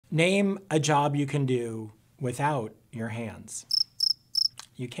Name a job you can do without your hands.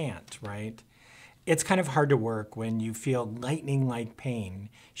 You can't, right? It's kind of hard to work when you feel lightning-like pain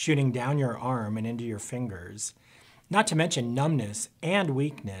shooting down your arm and into your fingers, not to mention numbness and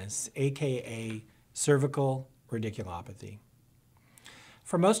weakness, aka cervical radiculopathy.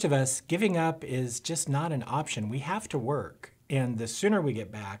 For most of us, giving up is just not an option. We have to work, and the sooner we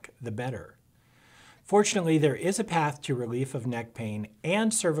get back, the better. Fortunately, there is a path to relief of neck pain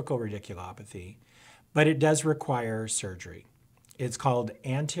and cervical radiculopathy, but it does require surgery. It's called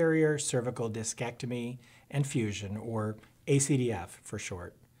anterior cervical discectomy and fusion, or ACDF for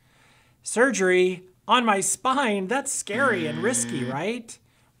short. Surgery on my spine, that's scary and risky, right?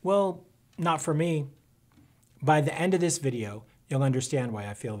 Well, not for me. By the end of this video, you'll understand why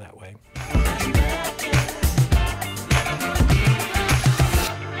I feel that way.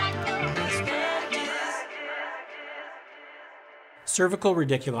 Cervical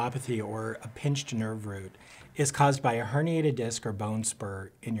radiculopathy, or a pinched nerve root, is caused by a herniated disc or bone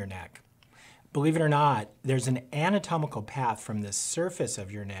spur in your neck. Believe it or not, there's an anatomical path from the surface of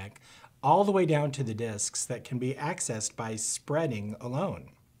your neck all the way down to the discs that can be accessed by spreading alone,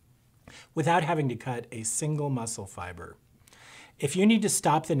 without having to cut a single muscle fiber. If you need to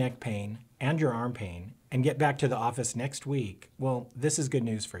stop the neck pain and your arm pain and get back to the office next week, well, this is good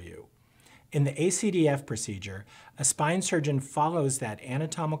news for you. In the ACDF procedure, a spine surgeon follows that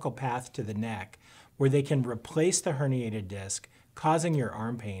anatomical path to the neck where they can replace the herniated disc causing your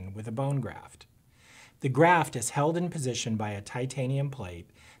arm pain with a bone graft. The graft is held in position by a titanium plate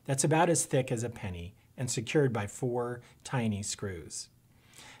that's about as thick as a penny and secured by 4 tiny screws.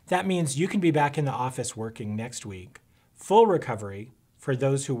 That means you can be back in the office working next week. Full recovery, for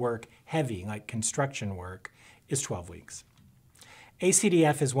those who work heavy, like construction work, is 12 weeks.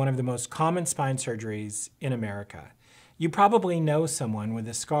 ACDF is one of the most common spine surgeries in America. You probably know someone with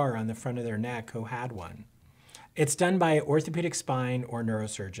a scar on the front of their neck who had one. It's done by orthopedic spine or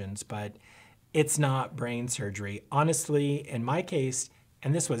neurosurgeons, but it's not brain surgery. Honestly, in my case,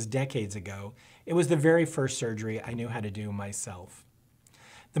 and this was decades ago, it was the very first surgery I knew how to do myself.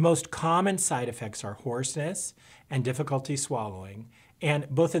 The most common side effects are hoarseness and difficulty swallowing, and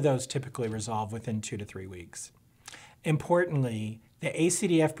both of those typically resolve within 2 to 3 weeks. Importantly, the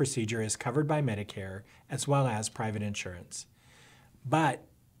ACDF procedure is covered by Medicare as well as private insurance. But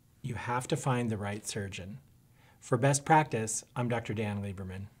you have to find the right surgeon. For best practice, I'm Dr. Dan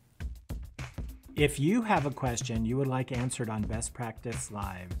Lieberman. If you have a question you would like answered on Best Practice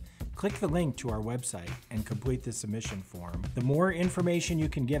Live, click the link to our website and complete the submission form. The more information you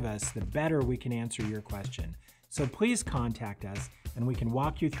can give us, the better we can answer your question. So please contact us and we can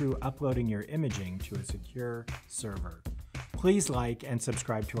walk you through uploading your imaging to a secure server. Please like and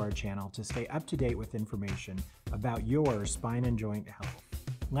subscribe to our channel to stay up to date with information about your spine and joint health.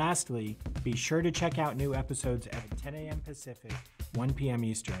 Lastly, be sure to check out new episodes at 10 a.m. Pacific, 1 p.m.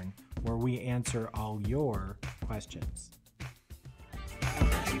 Eastern, where we answer all your questions.